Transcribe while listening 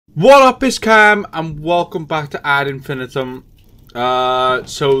What up, it's Cam, and welcome back to Ad Infinitum.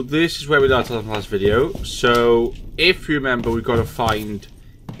 So this is where we left off the last video. So, if you remember, we've got to find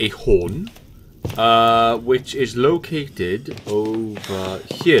a horn, which is located over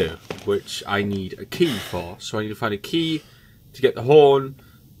here, which I need a key for. So I need to find a key to get the horn,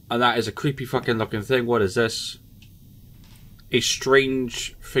 and that is a creepy fucking looking thing. What is this? A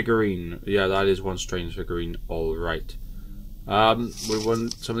strange figurine. Yeah, that is one strange figurine. Alright. We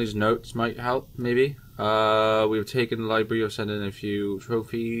want some of these notes might help, maybe. We've taken the library, you've sent in a few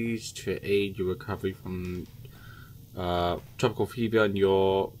trophies to aid your recovery from tropical fever and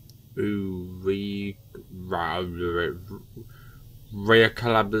your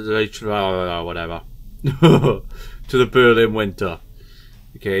recollabration, whatever, to the Berlin winter.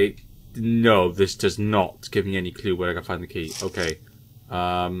 Okay, no, this does not give me any clue where I can find the key. Okay,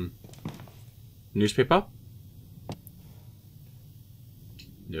 newspaper?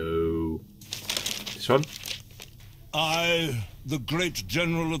 No. This one? I, the great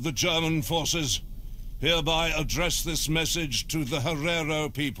general of the German forces, hereby address this message to the Herero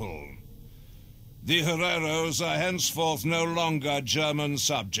people. The Hereros are henceforth no longer German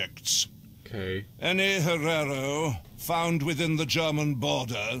subjects. Okay. Any Herero found within the German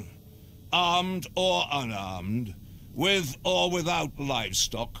border, armed or unarmed, with or without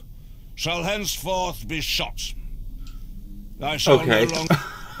livestock, shall henceforth be shot. I shall no longer...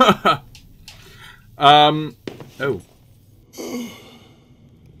 Oh.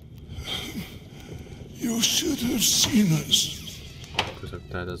 You should have seen us. Goes up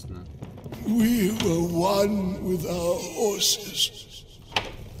there, doesn't it? We were one with our horses.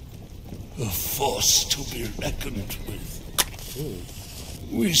 A force to be reckoned with. Ooh.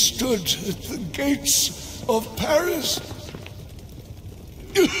 We stood at the gates of Paris.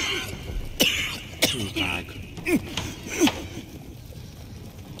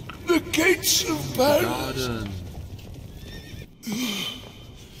 The gates of Paris. Garden.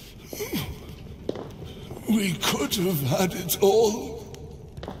 We could have had it all.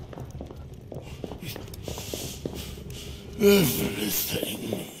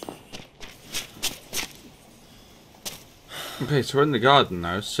 Everything. Okay, so we're in the garden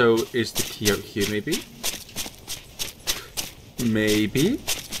now. So is the key out here, maybe? Maybe?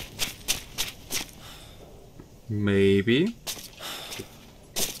 Maybe?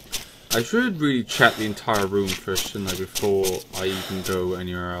 I should really check the entire room first, shouldn't I, before I even go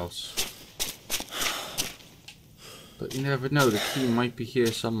anywhere else. But you never know, the key might be here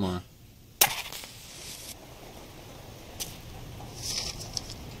somewhere.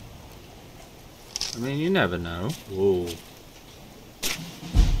 I mean, you never know. Whoa.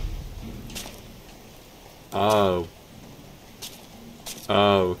 Oh.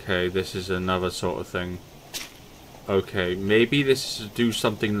 Oh, okay, this is another sort of thing. Okay, maybe this is to do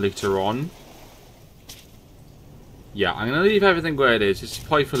something later on. Yeah, I'm gonna leave everything where it is. It's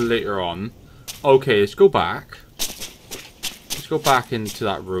probably for later on. Okay, let's go back. Let's go back into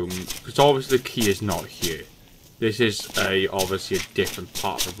that room. Because obviously the key is not here. This is obviously a different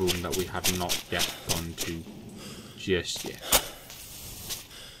part of the room that we have not yet gone to just yet.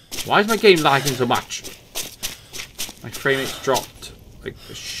 Why is my game lagging so much? My frame rate's dropped like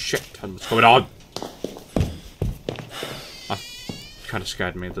a shit ton. What's going on? Kind of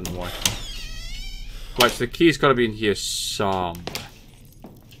scared me, I don't know why. Right, so the key's got to be in here somewhere.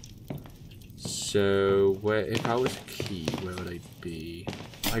 So, where, if I was a key, where would I be?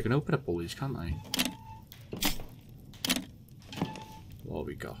 I can open up all these, can't I? What have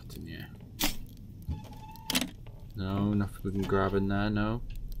we got in here? No, nothing we can grab in there, no.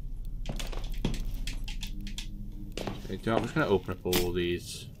 Okay, I'm just going to open up all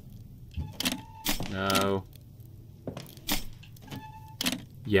these. No.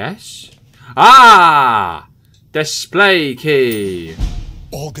 Yes? Ah! Display key!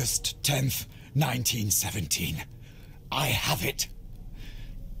 August 10th, 1917. I have it.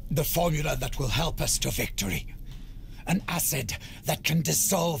 The formula that will help us to victory. An acid that can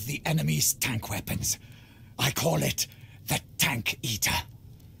dissolve the enemy's tank weapons. I call it the Tank Eater.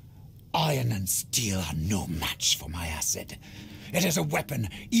 Iron and steel are no match for my acid. It is a weapon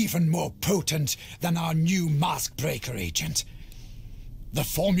even more potent than our new mask breaker agent. The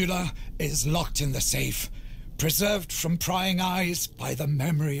formula is locked in the safe, preserved from prying eyes by the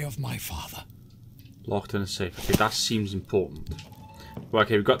memory of my father. Locked in a safe. Okay, that seems important. Well,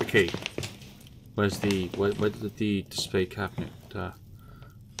 okay, we've got the key. Where's the... Where did the display cabinet... Oh,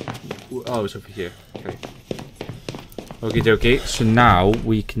 it's over here. Okay. Okie dokie, so now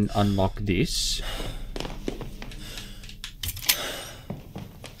we can unlock this.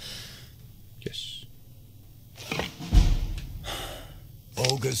 Yes.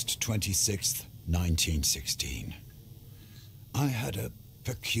 August August 26th, 1916. I had a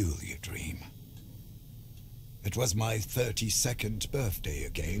peculiar dream. It was my 32nd birthday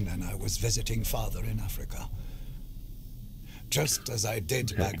again, and I was visiting Father in Africa. Just as I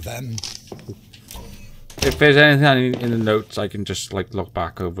did back then. If there's anything in the notes, I can just like look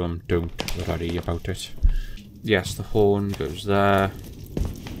back over them. Don't worry about it. Yes, the horn goes there.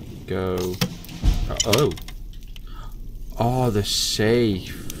 Go. Oh. Oh, the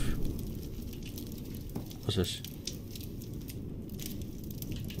safe. What's this?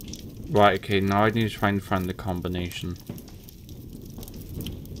 Right, okay, now I need to try and find the combination.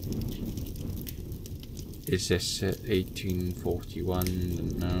 Is this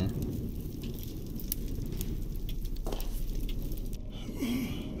 1841? No.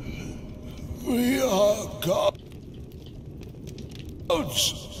 We are gods. But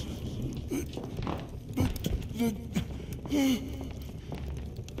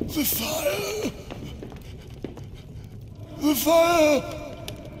the fire. The fire.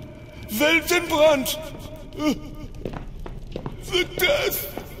 Weltenbrand. The death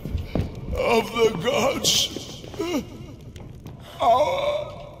of the gods.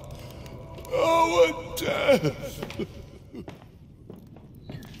 Our death.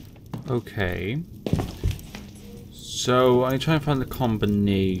 Okay. So I'm trying to find the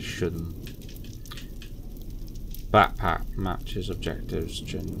combination. Backpack matches objectives.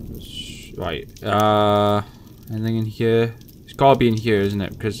 Generals. Right. Anything in here? It's gotta be in here, isn't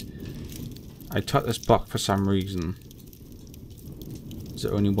it? Because I took this book for some reason. Is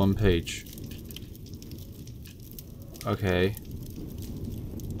it only one page? Okay.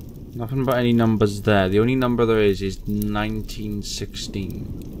 Nothing but any numbers there. The only number there is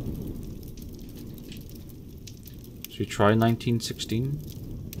 1916. Should we try 1916?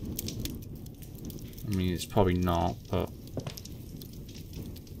 I mean, it's probably not, but...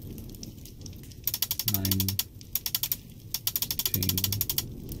 19...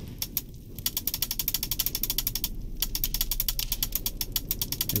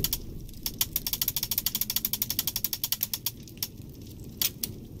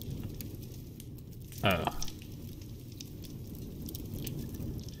 Oh.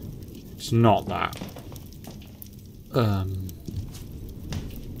 It's not that.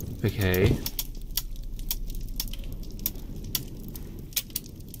 Okay.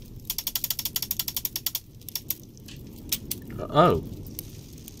 Oh.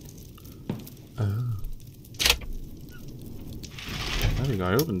 Oh. There we go,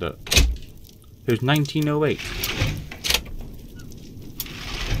 I opened it. It was 1908.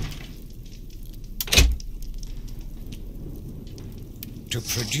 To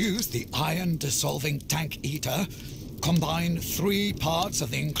produce the iron-dissolving tank eater, combine 3 parts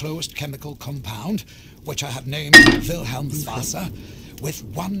of the enclosed chemical compound, which I have named Wilhelmswasser, with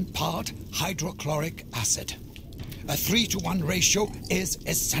 1 part hydrochloric acid. A 3-to-1 ratio is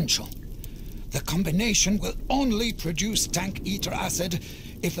essential. The combination will only produce tank eater acid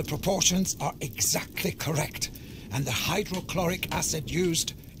if the proportions are exactly correct, and the hydrochloric acid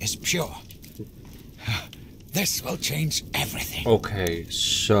used is pure. This will change everything. Okay,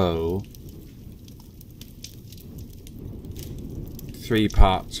 so 3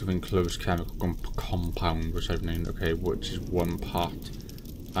 parts of enclosed chemical compound, which I've named. Okay, which is 1 part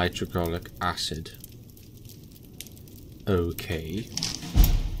hydrochloric acid. Okay.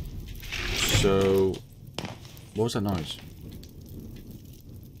 So, what was that noise?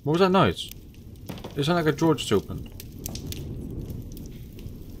 What was that noise? It sounded like a drawer just opened.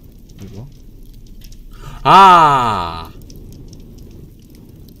 Wait, what? Ah!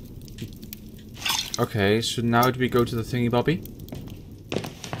 Okay, so now do we go to the thingy bobby?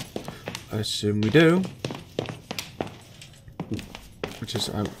 I assume we do. Which is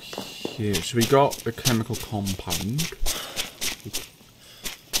out here. So we got the chemical compound.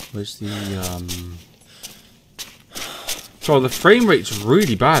 Where's the So the frame rate's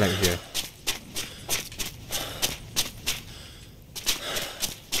really bad out here.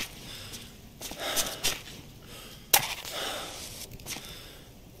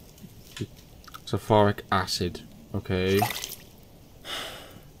 Sulfuric acid. Okay.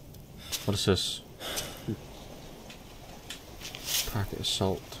 What is this? Packet of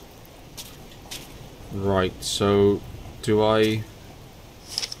salt. Right, so do I...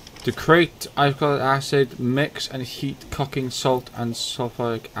 To create hydrochloric acid, mix and heat cooking salt and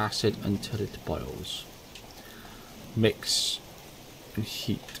sulfuric acid until it boils. Mix and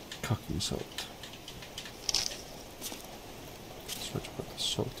heat cooking salt. So let's put the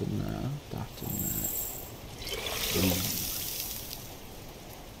salt in there, that in there.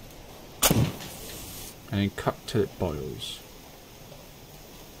 And then cook till it boils.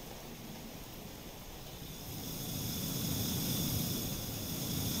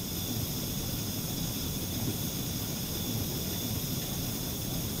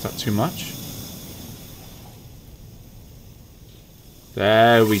 Is that too much?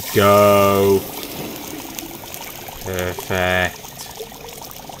 There we go. Perfect.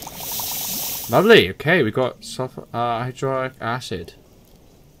 Lovely. Okay, we got sulfur hydrochloric acid.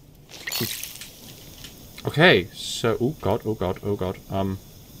 Okay, so oh god, oh god, oh god.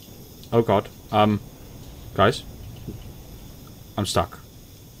 Oh god. Guys. I'm stuck.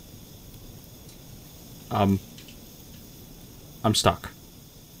 I'm stuck.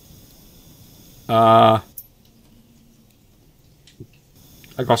 I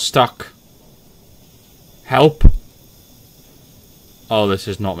got stuck. Help. Oh, this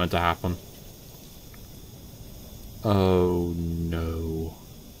is not meant to happen. Oh no.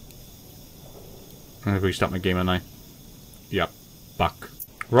 I'm gonna restart my game, aren't I? Yep. Back.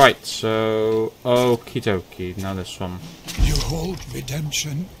 Right, so okie dokie. Now this one. You hold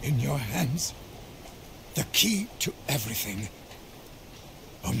redemption in your hands. The key to everything.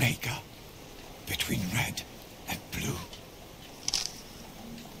 Omega. Between red and blue.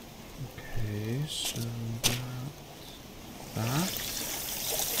 Okay, so that.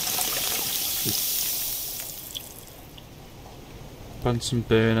 Bunsen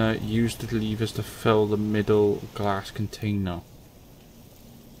burner, use the levers to fill the middle glass container.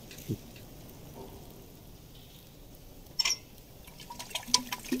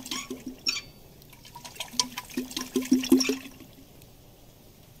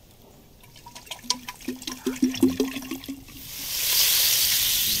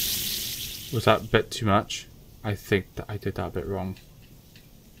 Was that a bit too much? I think that I did that a bit wrong.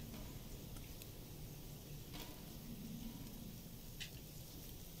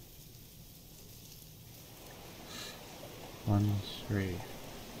 One, three.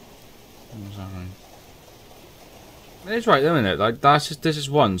 It's right, isn't it? Like this is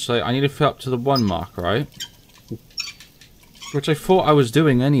one, so I need to fill up to the 1 mark, right? Which I thought I was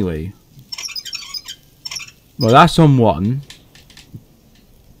doing anyway. Well, that's on 1.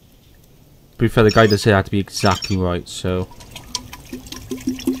 To be fair, the guy did say it had to be exactly right, so.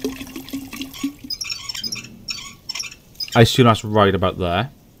 I assume that's right about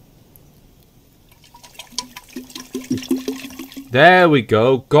there. There we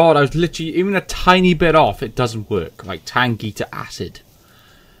go. God, I was literally even a tiny bit off. It doesn't work. Like tanky to acid.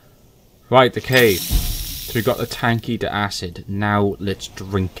 Right, okay. So we got the tanky to acid. Now let's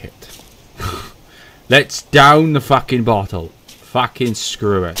drink it. Let's down the fucking bottle. Fucking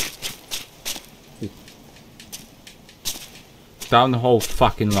screw it. Down the whole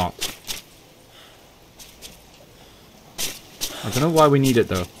fucking lot. I don't know why we need it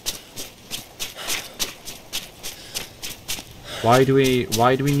though. Why do we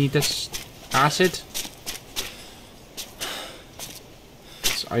need this acid?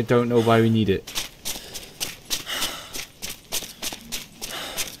 I don't know why we need it.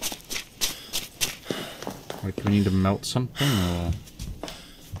 Like, do we need to melt something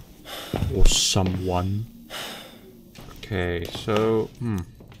or someone? Okay, so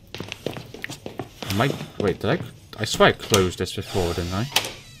wait, did I swear I closed this before, didn't I?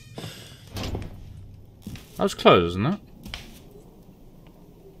 That was closed, isn't it?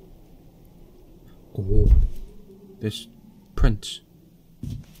 Oh, this prince.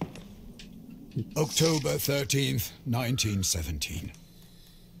 October 13th, 1917.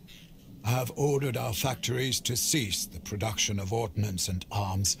 I have ordered our factories to cease the production of ordnance and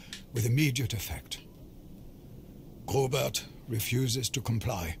arms with immediate effect. Grobert refuses to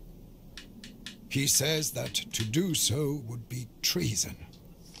comply. He says that to do so would be treason.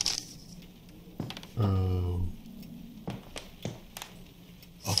 Oh.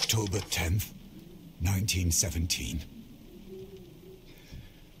 October 10th, 1917.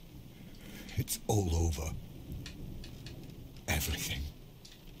 It's all over. Everything.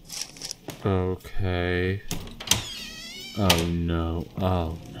 Okay. Oh no.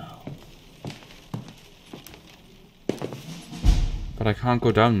 Oh no. But I can't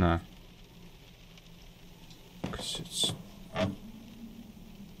go down there. 'Cause it's...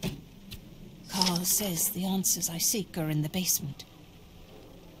 Carl says the answers I seek are in the basement.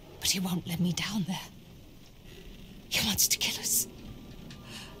 But he won't let me down there. He wants to kill us.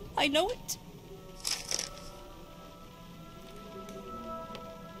 I know it.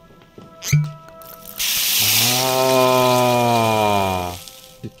 Ah.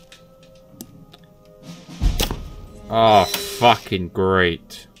 Oh, fucking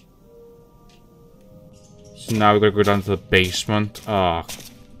great. So now we've got to go down to the basement. Oh,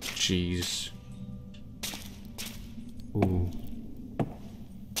 jeez. Ooh.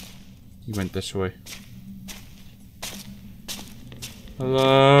 He went this way.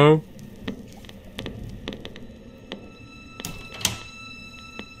 Hello?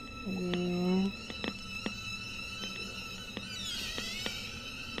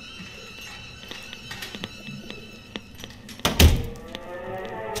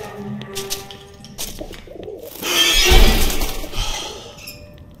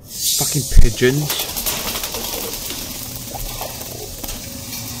 Fucking pigeons.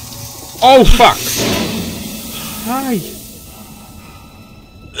 Oh, fuck! Hi!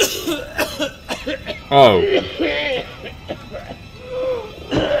 Oh.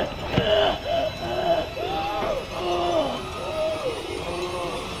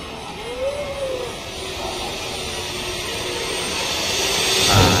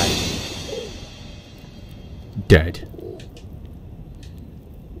 Dead.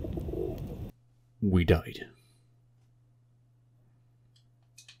 We died.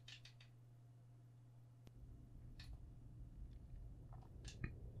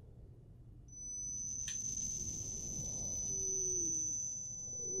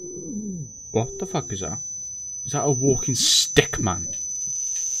 What the fuck is that? Is that a walking stick man?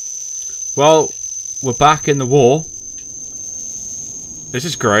 Well, we're back in the war. This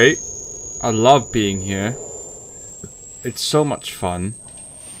is great. I love being here. It's so much fun.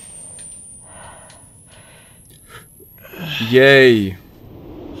 Yay.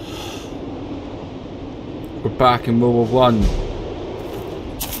 We're back in World War I.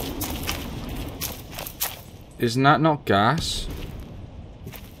 Isn't that not gas?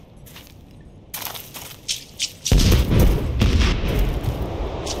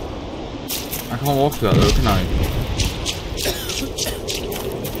 I can't walk through that though, can I?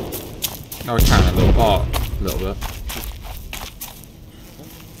 No, I can a little part. A little bit.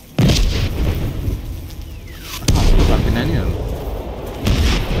 I can't walk back in any of them.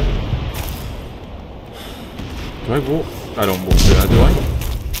 Do I walk? I don't walk through that, do I?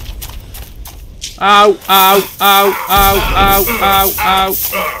 Ow! Ow! Ow! Ow! Ow! Ow! Ow!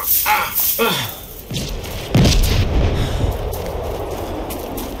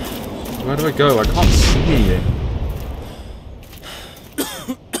 Where do I go? I can't see anything.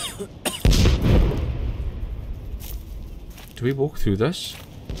 Do we walk through this?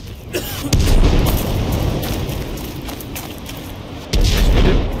 Yes, we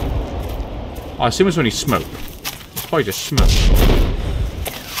do. Oh, I assume it's only smoke. It's probably just smoke.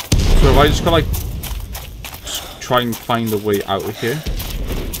 So have I just gotta like try and find a way out of here?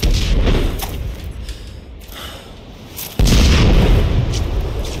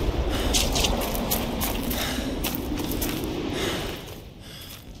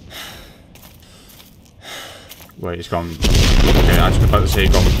 Wait, it's gone. Okay, I was about to say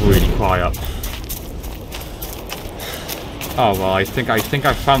it got really quiet. Oh well, I think I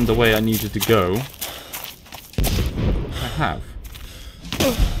found the way I needed to go. I have.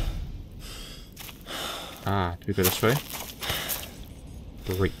 Ah, do we go this way?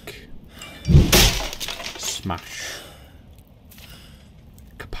 Break. Smash.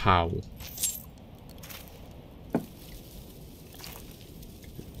 Kapow.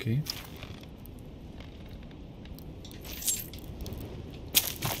 Okay.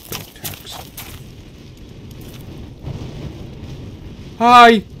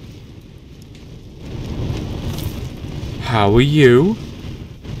 Hi! How are you?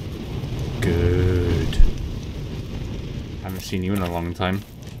 Good. Haven't seen you in a long time.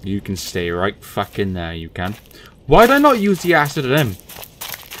 You can stay right fucking there, you can. Why did I not use the acid on him?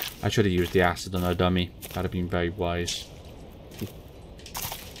 I should have used the acid on a dummy. That'd have been very wise.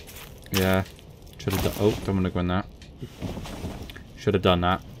 Yeah. Should have done. Oh, don't want to go in that. Should have done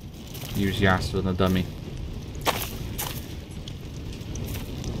that. Use the acid on a dummy.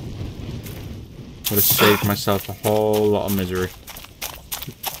 Would have saved myself a whole lot of misery.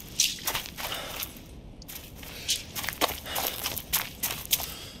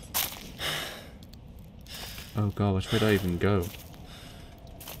 Oh god, which way did I even go?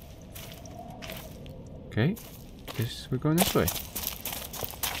 Okay, we're going this way.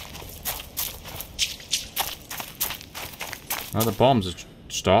 Well, the bombs have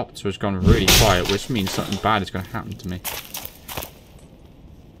stopped, so it's gone really quiet, which means something bad is going to happen to me.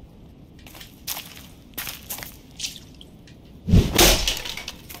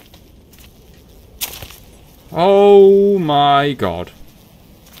 Oh my god.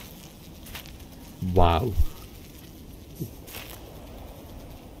 Wow.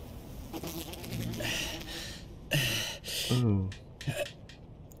 Oh.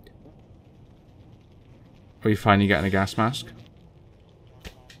 Are you finally getting a gas mask?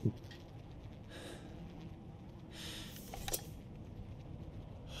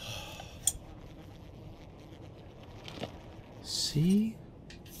 See?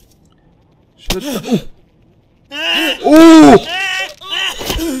 Should I... Oh!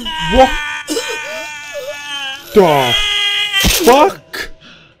 What the fuck?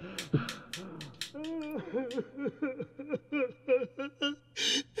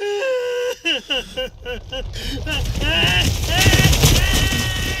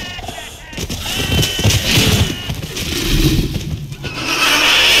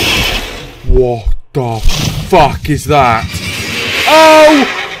 What the fuck is that? Oh!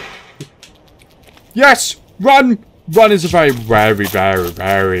 Yes! Run! Run is a very wide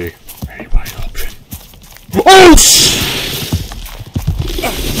option. Oh!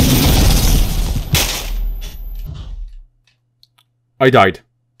 I died.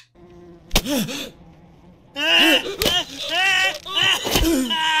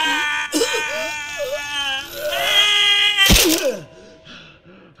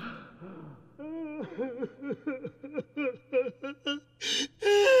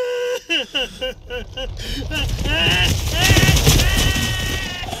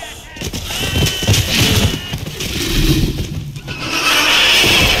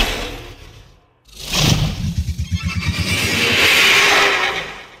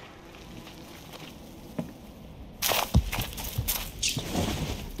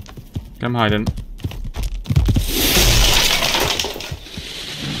 I'm hiding.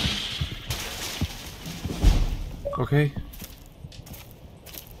 Okay.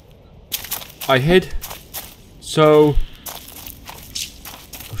 I hid. So...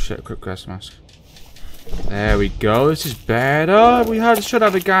 oh shit, a quick gas mask. There we go. This is better. We should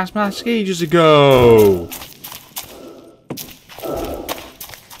have a gas mask ages ago.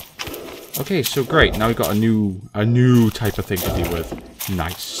 Okay, so great. Now we got a new type of thing to deal with.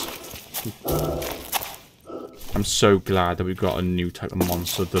 Nice. I'm so glad that we got a new type of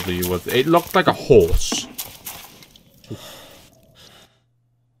monster to deal with. It looked like a horse.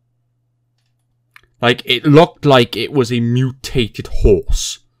 Like, it looked like it was a mutated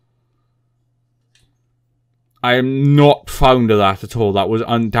horse. I am not fond of that at all. That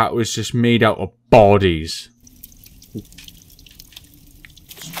was just made out of bodies.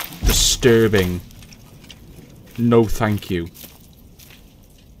 Disturbing. No thank you.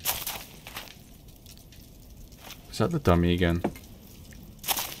 Is that the dummy again?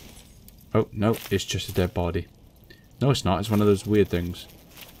 Oh, no, it's just a dead body. No, it's not. It's one of those weird things.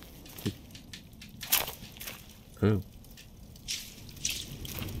 Oh.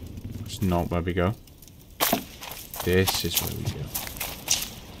 That's not where we go. This is where we go.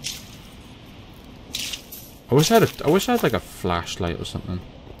 I wish I had like a flashlight or something.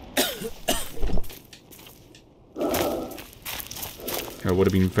 It would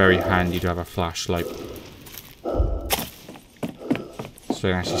have been very handy to have a flashlight. So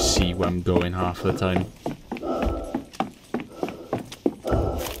I can actually see where I'm going half the time.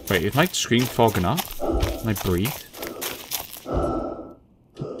 Wait, is my screen fogging up? Can I breathe? Oh,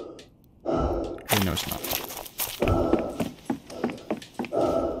 no, it's not.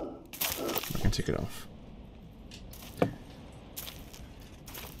 I can take it off.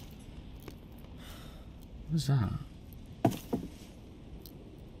 What is that?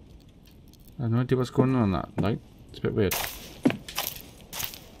 I have no idea what's going on that light. It's a bit weird.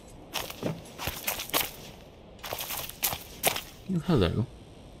 Oh, hello.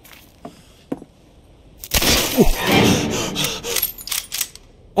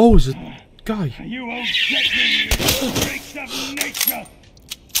 Oh, it's a guy. You won't get me, you freaks of nature!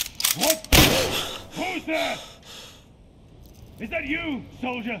 What? Who's there? Is that you,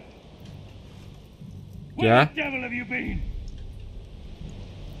 soldier? Where Yeah? the devil have you been?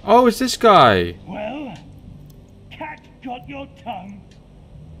 Oh, it's this guy. Well, cat got your tongue.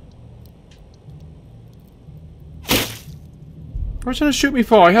 What are you trying to shoot me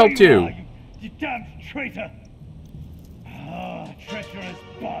for? I helped There you. are, you damned traitor! Ah, treacherous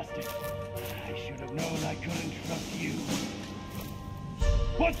bastard! I should have known I couldn't trust you.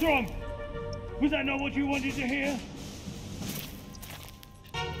 What's wrong? Was that not what you wanted to hear?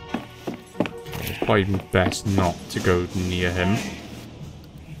 It's probably best not to go near him.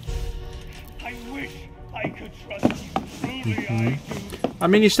 I wish I could trust you. Truly I do. I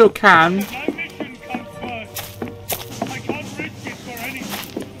mean, you still can. My mission comes first. I can't risk it for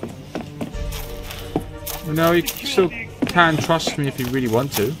anything. You know, you still can trust me if you really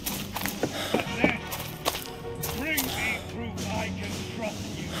want to. But then, bring me proof I can trust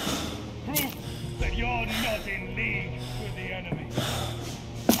you. Proof that you're not in league with the enemy.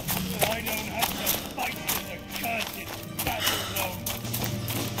 That I don't have to fight in the cursed battle zone.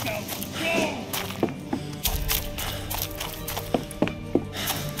 Now go!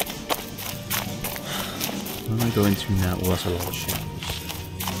 Where am I going to now? Oh, that's a lot of shells.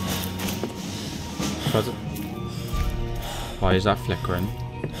 Why is that flickering?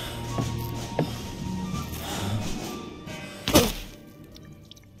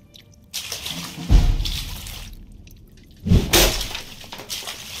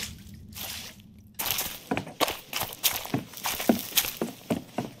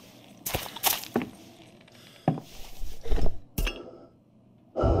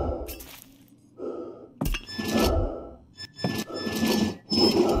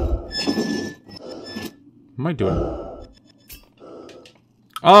 am I doing?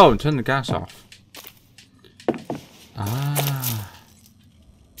 Oh, turn the gas off. Ah.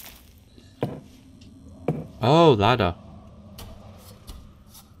 Oh, ladder.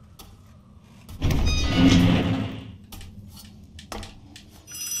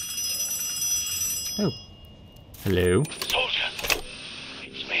 Oh. Hello. Soldier,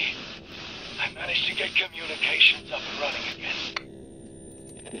 it's me. I managed to get communications up and running again.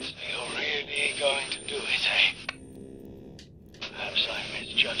 So you're really going to do it, eh? Perhaps I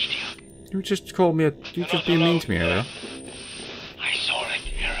misjudged you. You just called me a... You just being mean to me earlier. I saw a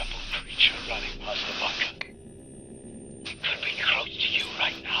terrible creature running past the bunker. It could be close to you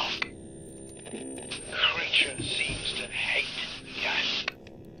right now. The creature seems to hate gas.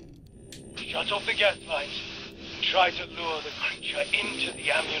 Shut off the gas lines and try to lure the creature into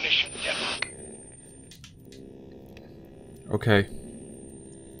the ammunition depot. Okay.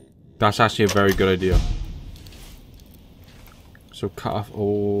 That's actually a very good idea. So cut off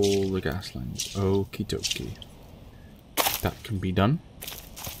all the gas lines. Okie dokie. That can be done.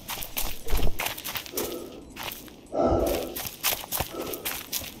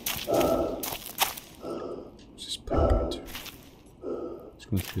 What's this pipe going to? It's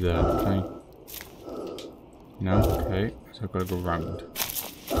going through there. Okay. No? Okay. So I've got to go round.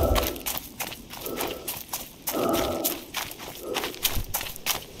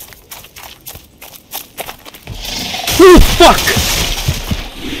 Oh, fuck!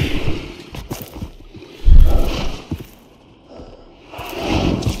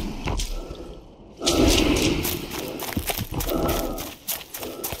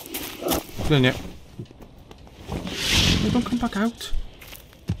 Then yeah. Don't come back out.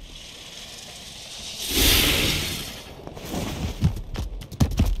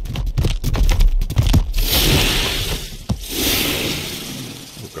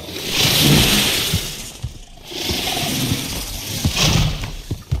 Oh god.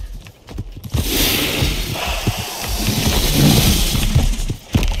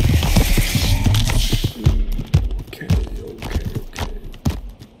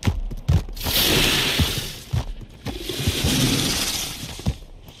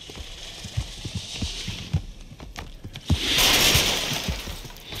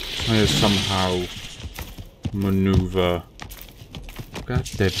 To somehow maneuver. Look at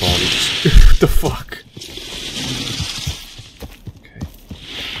their bodies. What the fuck? Okay.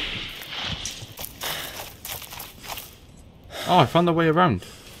 Oh, I found the way around.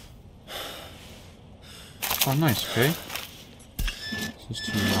 Oh, nice. Okay. Just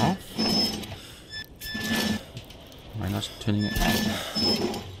turn it off. Am I not turning it on?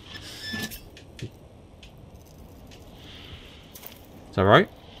 Is that right?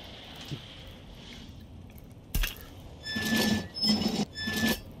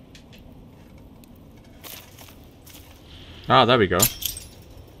 Ah, there we go.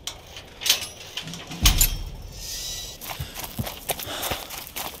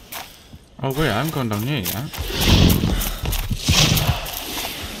 Oh wait, I haven't gone down here yet.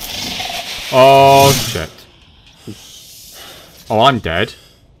 Oh shit. Oh, I'm dead.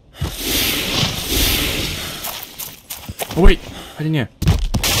 Oh wait, I didn't hear.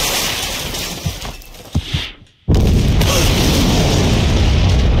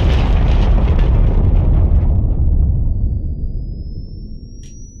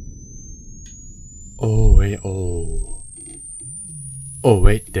 Oh wait, oh. Oh,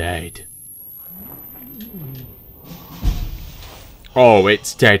 it died. Oh,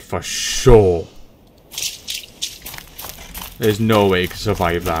 it's dead for sure. There's no way it can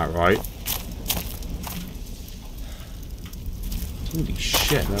survive that, right? Holy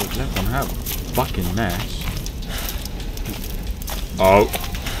shit, that one had a fucking mess. Oh.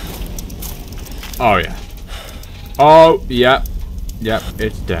 Oh yeah. Oh, yeah. Yep,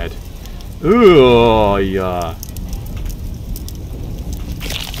 it's dead. Ooh, yeah.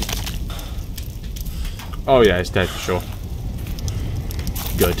 Oh yeah, it's dead for sure.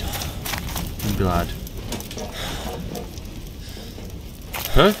 Good. I'm glad.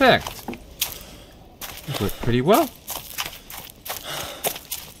 Perfect. That worked pretty well.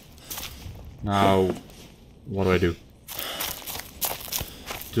 Now, what do?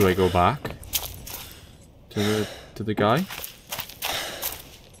 Do I go back to the guy?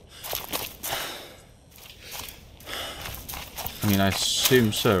 I mean, I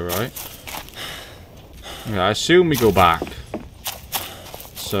assume so, right? Yeah, I assume we go back.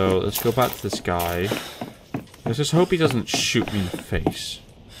 So, let's go back to this guy. Let's just hope he doesn't shoot me in the face.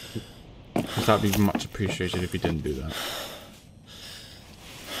 Because that would be much appreciated if he didn't do that.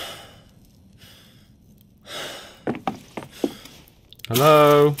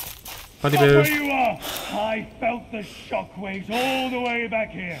 Hello? Buddy Stop boo. where you are! I felt the shockwaves all the way back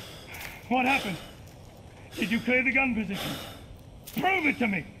here. What happened? Did you clear the gun position? Prove it to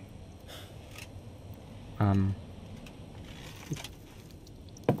me! How do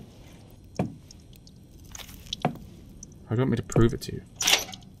you want me to prove it to you?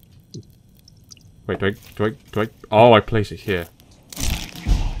 Wait, do I... Oh, I place it here.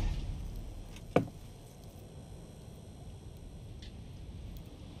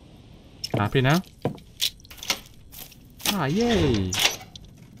 Happy now? Ah, yay!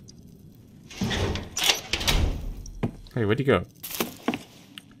 Hey, where'd you go?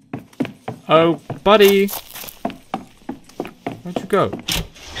 Oh, buddy! Where'd you go?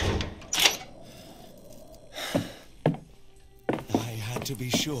 I had to be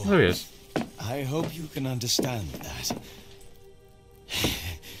sure. There he is. I hope you can understand that.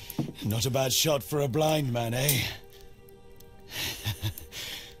 Not a bad shot for a blind man, eh?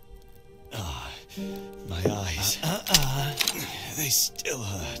 Ah, my eyes. They still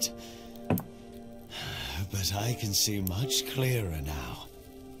hurt. But I can see much clearer now.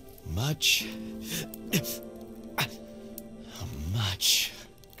 Much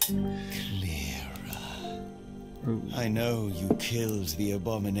clearer. I know you killed the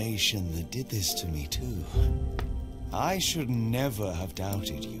abomination that did this to me too. I should never have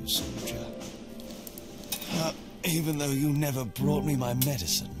doubted you, soldier. Even though you never brought me my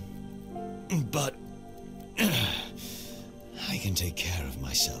medicine. But I can take care of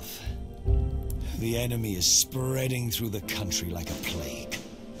myself. The enemy is spreading through the country like a plague.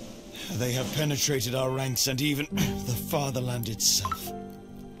 They have penetrated our ranks and even the fatherland itself.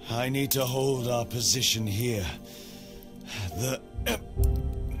 I need to hold our position here. The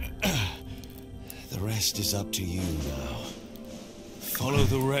rest is up to you now. Follow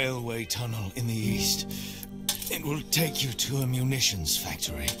the railway tunnel in the east. It will take you to a munitions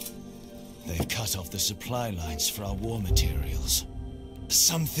factory. They've cut off the supply lines for our war materials.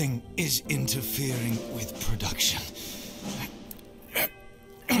 Something is interfering with production.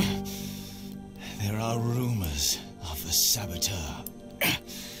 There are rumors of a saboteur.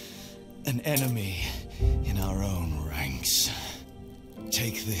 An enemy in our own ranks.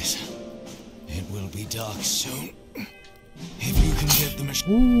 Take this. It will be dark soon. If you can get the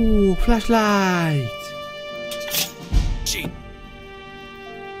machine. Ooh, flashlight! Gee.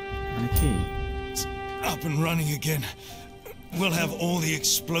 And a key. It's up and running again. We'll have all the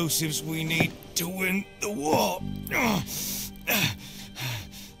explosives we need to win the war.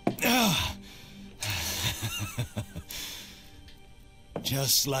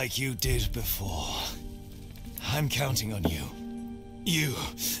 Just like you did before. I'm counting on you. You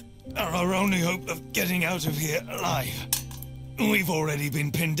are our only hope of getting out of here alive. We've already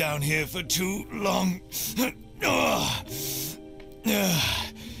been pinned down here for too long.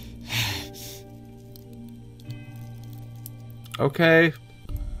 Okay.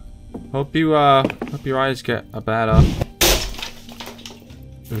 Hope your eyes get better.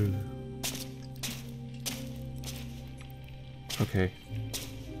 Ooh. Okay.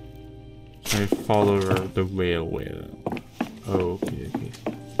 So follow the railway. Oh, okay.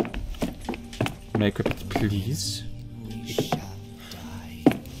 Make it, please. We shall die.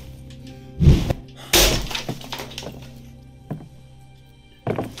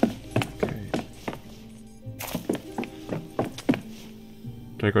 Okay.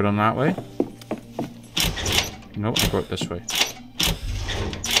 Do I go down that way? Nope, I go up this way.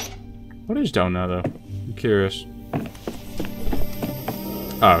 What is down there, though? I'm curious.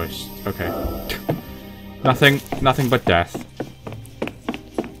 Oh, it's okay. Nothing but death.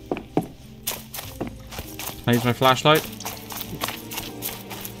 Can I use my flashlight?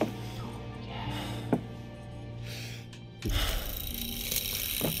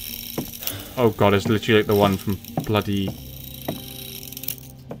 Oh god, it's literally like the one from bloody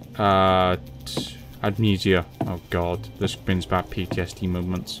Amnesia. Oh god, this brings back PTSD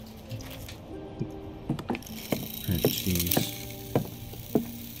moments. Oh jeez.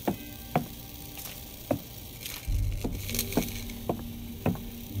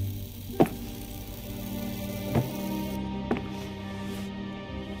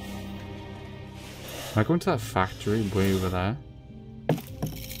 Am I going to that factory way over there?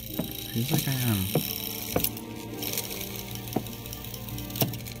 Feels like I am.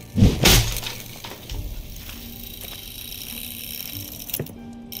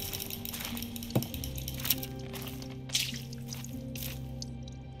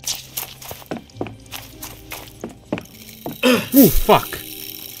 Oh fuck!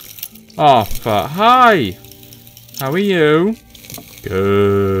 Oh fuck! Hi! How are you?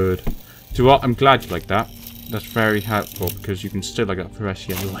 Good. Do you know what? I'm glad you like that. That's very helpful because you can still like that for the rest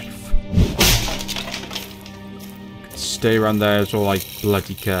of your life. stay around there is all I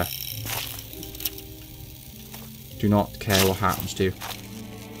bloody care. Do not care what happens to you.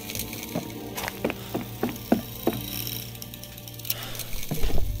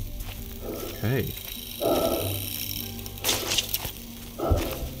 Okay.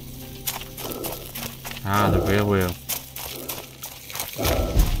 Ah, the rail wheel.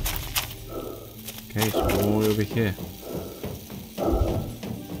 Okay, so we're all over here.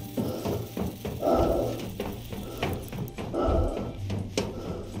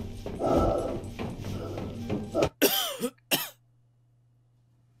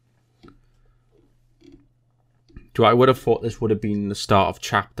 I would have thought this would have been the start of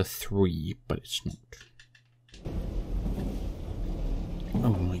chapter 3, but it's not. Oh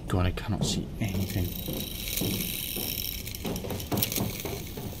my god, I cannot see anything.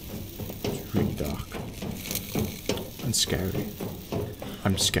 It's really dark. And scary.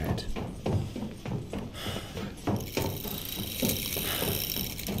 I'm scared.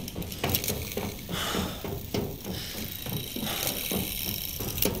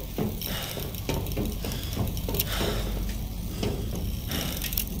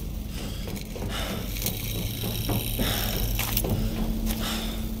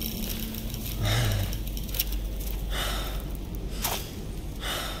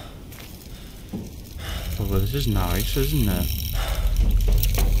 Well, this is nice, isn't it?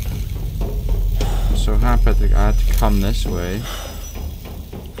 I'm so happy that I had to come this way.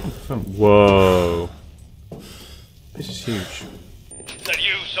 Whoa. This is huge. Is that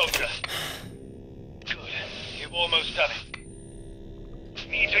you, soldier? Good. You've almost done it.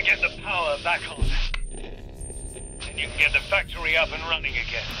 You need to get the power back on. Then you can get the factory up and running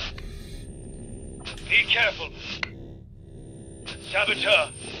again. Be careful.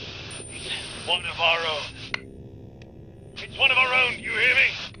 Saboteur. It's one of our own. It's one of our own, you hear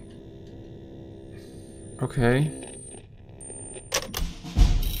me? Okay.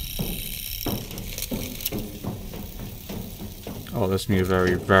 Oh, this is a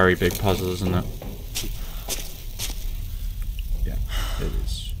very, very big puzzle, isn't it? Yeah, it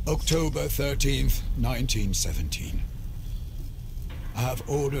is. October 13th, 1917. I have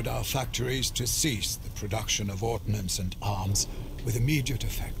ordered our factories to cease the production of ordnance and arms with immediate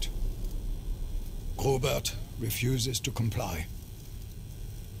effect. Robert refuses to comply.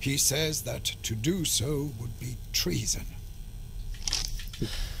 He says that to do so would be treason.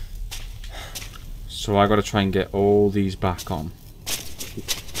 So I gotta try and get all these back on.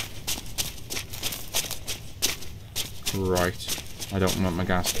 Right. I don't want my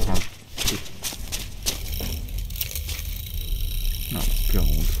gas to on. Oh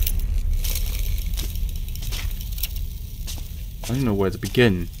god. I don't know where to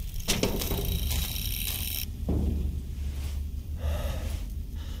begin.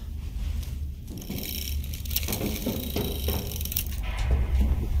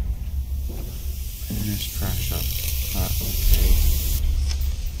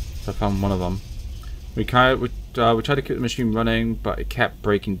 I found one of them. We tried to keep the machine running, but it kept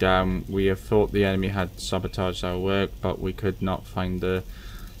breaking down. We have thought the enemy had sabotaged our work, but we could not find the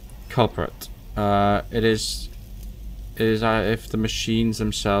culprit. It is if the machines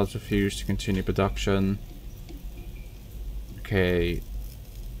themselves refuse to continue production. Okay.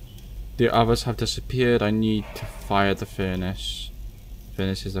 The others have disappeared. I need to fire the furnace.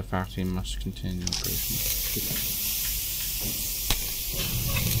 Furnace is the factory must continue operation.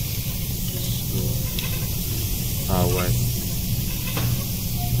 Oh wait.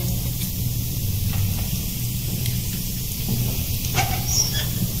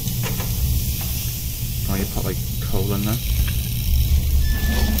 Oh, you put like coal in there.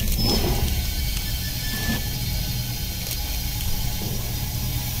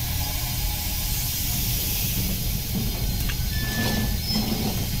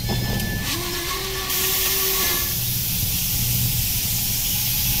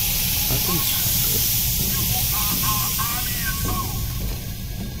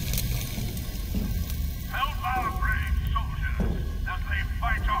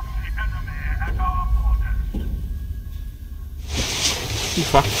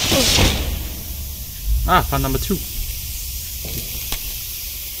 Fuck. Ah, found number 2. Okay.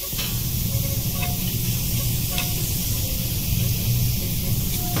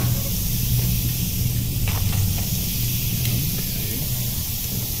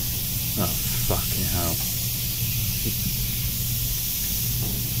 Oh, fucking hell.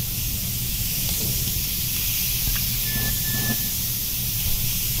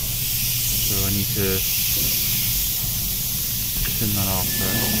 So I need to turn that off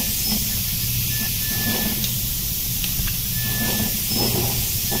first.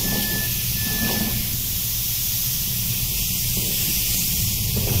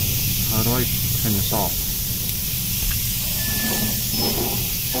 How do I turn this off?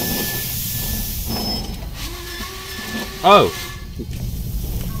 Oh!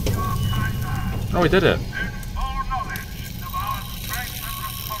 Oh, we did it.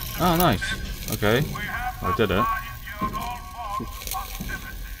 Oh, nice. Okay. I did it.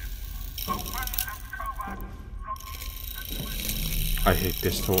 I hate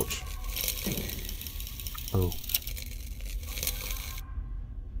this torch. Oh.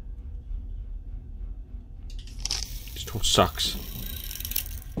 This torch sucks.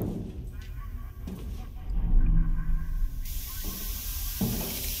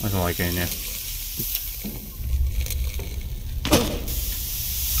 I don't like it in here.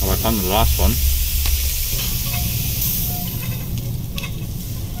 Oh, I found the last one.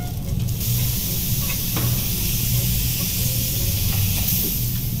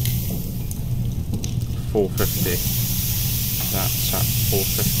 $4.50. That's at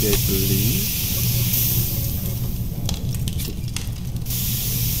 $4.50, I believe.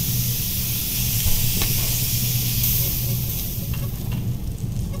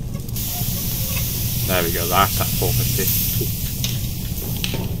 There we go, that's at $4.50.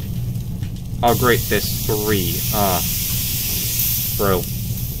 Oh great, there's 3. Brill.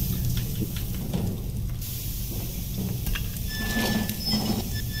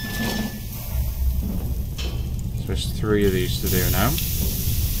 So there's 3 of these to do now.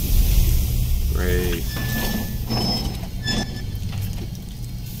 Great.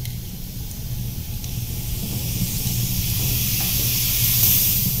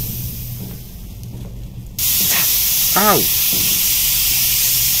 Ow!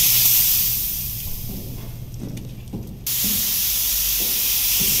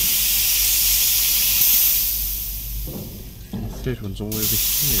 The third one's all over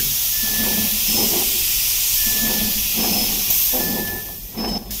here.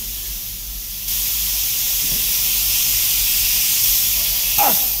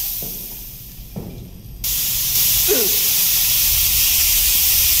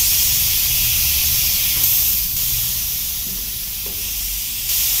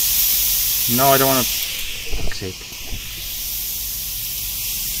 No, I don't want to. For fuck's sake.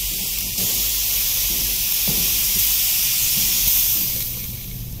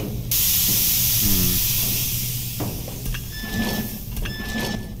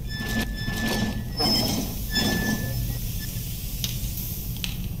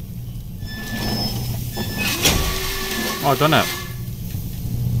 Oh, I've done it.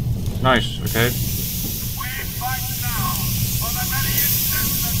 Nice, okay.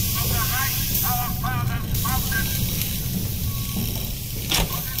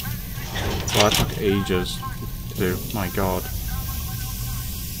 Well, that took ages to do. My god.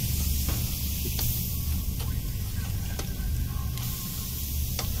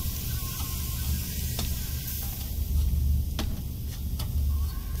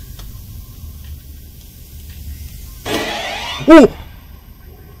 Oh!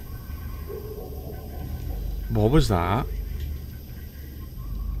 What was that?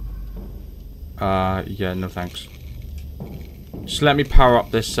 Yeah, no thanks. Just let me power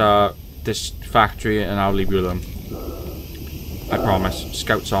up this, this factory and I'll leave you alone. I promise.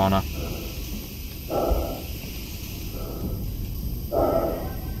 Scout's honor.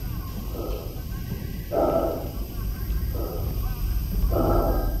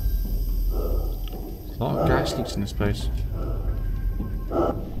 There's a lot of gas leaks in this place.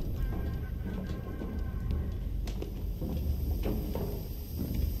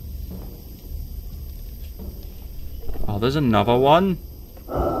 Oh, there's another one.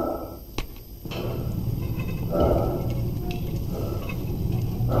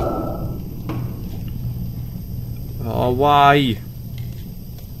 Oh, why?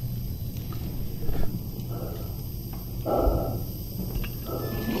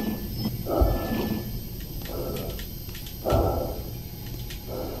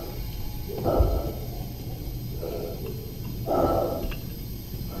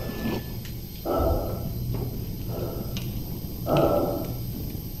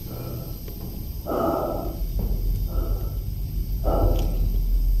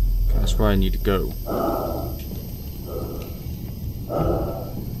 That's where I need to go.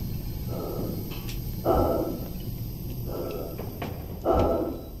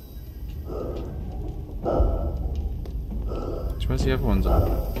 So where's the other ones at?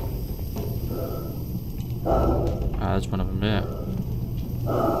 Ah, there's one of them here.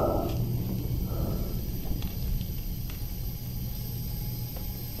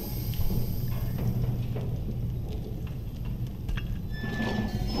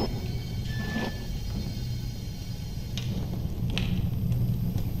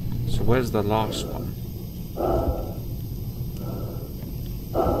 where's the last one?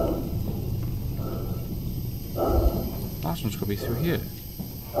 Last one's gonna be through here.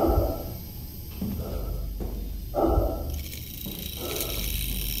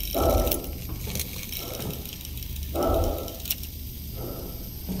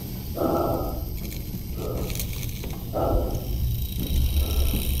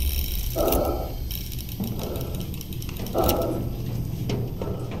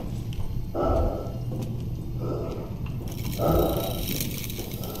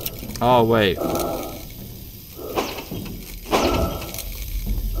 Oh, wait. I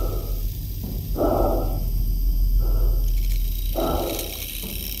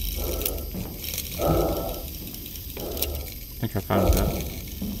think I found it.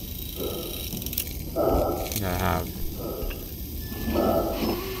 Yeah, I have.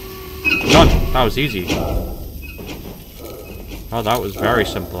 Done! That was easy. Oh, that was very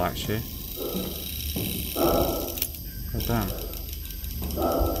simple, actually. God damn.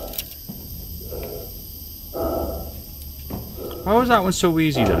 How was that one so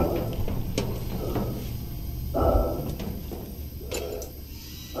easy then?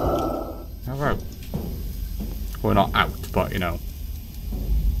 Alright. We're not out, but you know.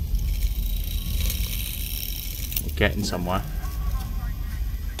 We're getting somewhere.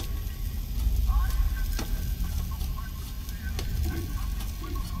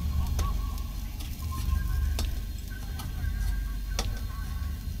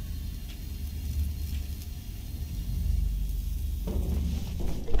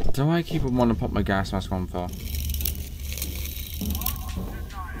 Do I keep wanting to put my gas mask on for?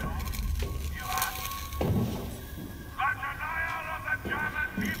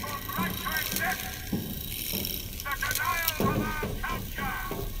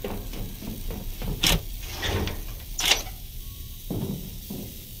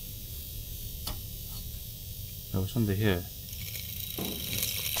 Oh, it's under here.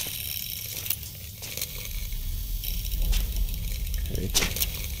 Okay.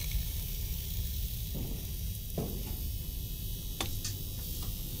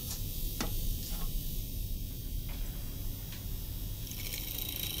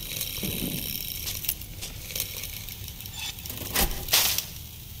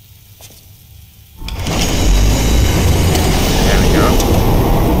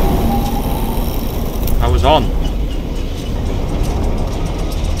 On.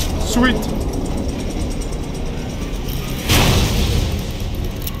 Sweet.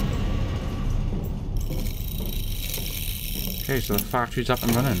 Okay, so the factory's up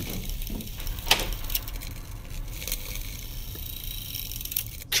and running.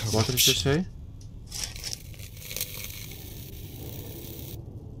 Corruption. What did it just say?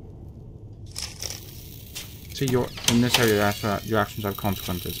 See, you're in this area. That's where your actions have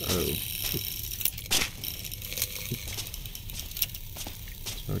consequences. Oh.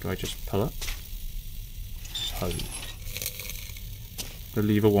 So do I just pull it? Pull. The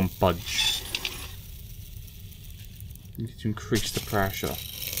lever won't budge. I need to increase the pressure.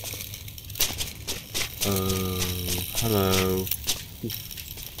 Oh, hello.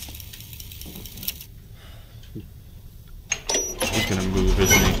 He's gonna move,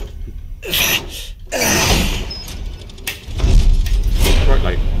 isn't he? Right,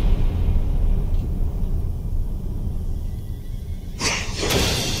 like.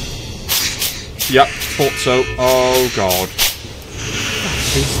 Yep, thought so. Oh god.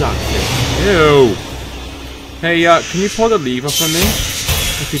 What is that thing? Ew. Hey, can you pull the lever for me?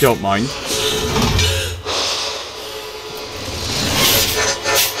 If you don't mind.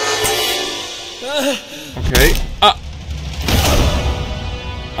 Okay.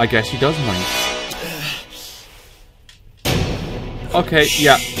 I guess he does mind. Okay,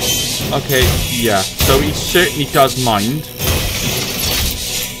 yeah. Okay, yeah. So he certainly does mind.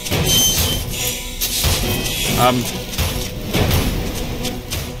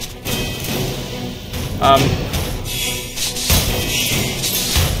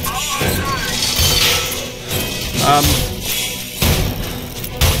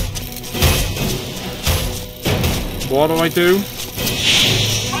 What do I do?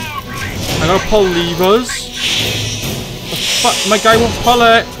 I gotta pull levers. The fuck, my guy won't pull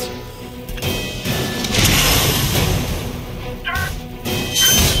it.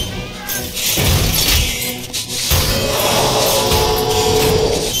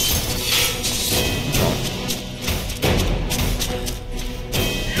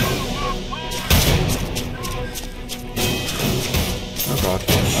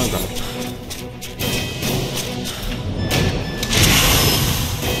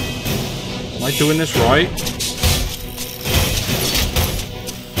 Am I doing this right?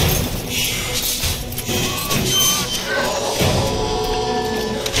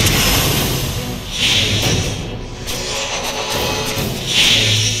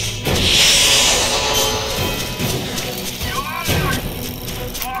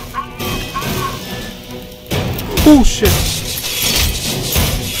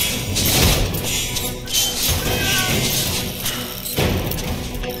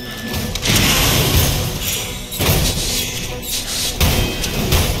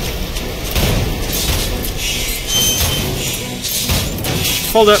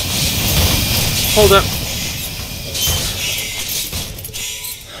 Hold up. Hold up.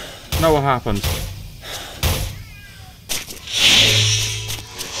 Now what happens?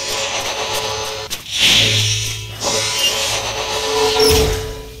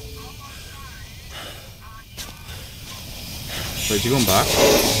 So is he going back?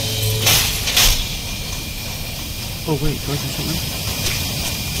 Oh wait, do I do something?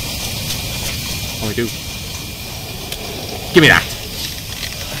 Oh, I do. Give me that!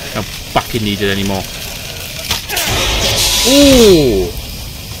 I don't fucking need it anymore. Ooh!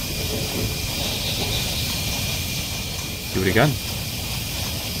 Do it again.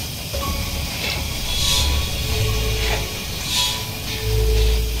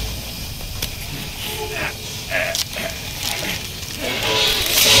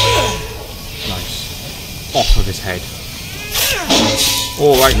 Nice. Off of his head.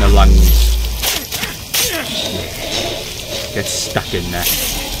 Oh, right in the lungs. Get stuck in there.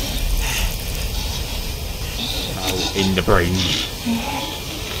 Oh, in the brain.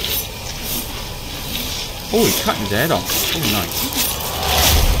 Oh, he's cutting his head off. Oh, nice.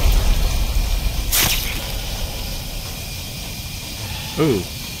 Ooh.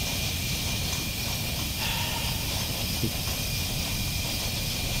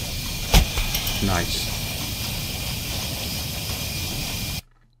 Nice.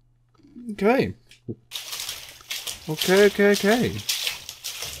 Okay. Okay.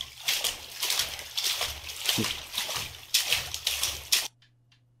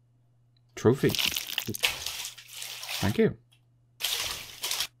 Trophy. Thank you.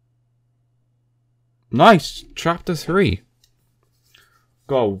 Nice. Chapter 3.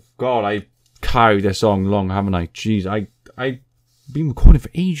 God, I carried this song long, haven't I? Jeez, I've been recording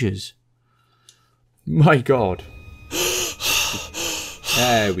for ages. My God.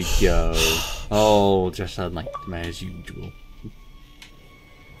 There we go. Oh, just a nightmare as usual.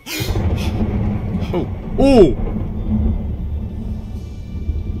 Oh! Oh!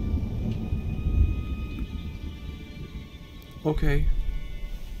 Okay.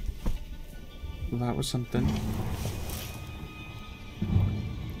 Well, that was something.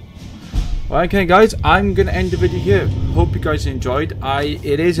 Well, okay, guys, I'm gonna end the video here. Hope you guys enjoyed.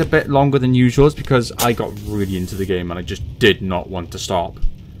 It is a bit longer than usual because I got really into the game and I just did not want to stop.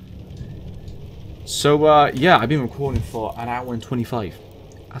 So, yeah, I've been recording for an hour and 25.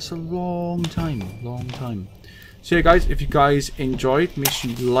 That's a long time, So, yeah, guys, if you guys enjoyed, make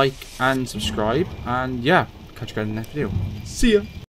sure you like and subscribe. And, yeah, catch you guys in the next video. See ya!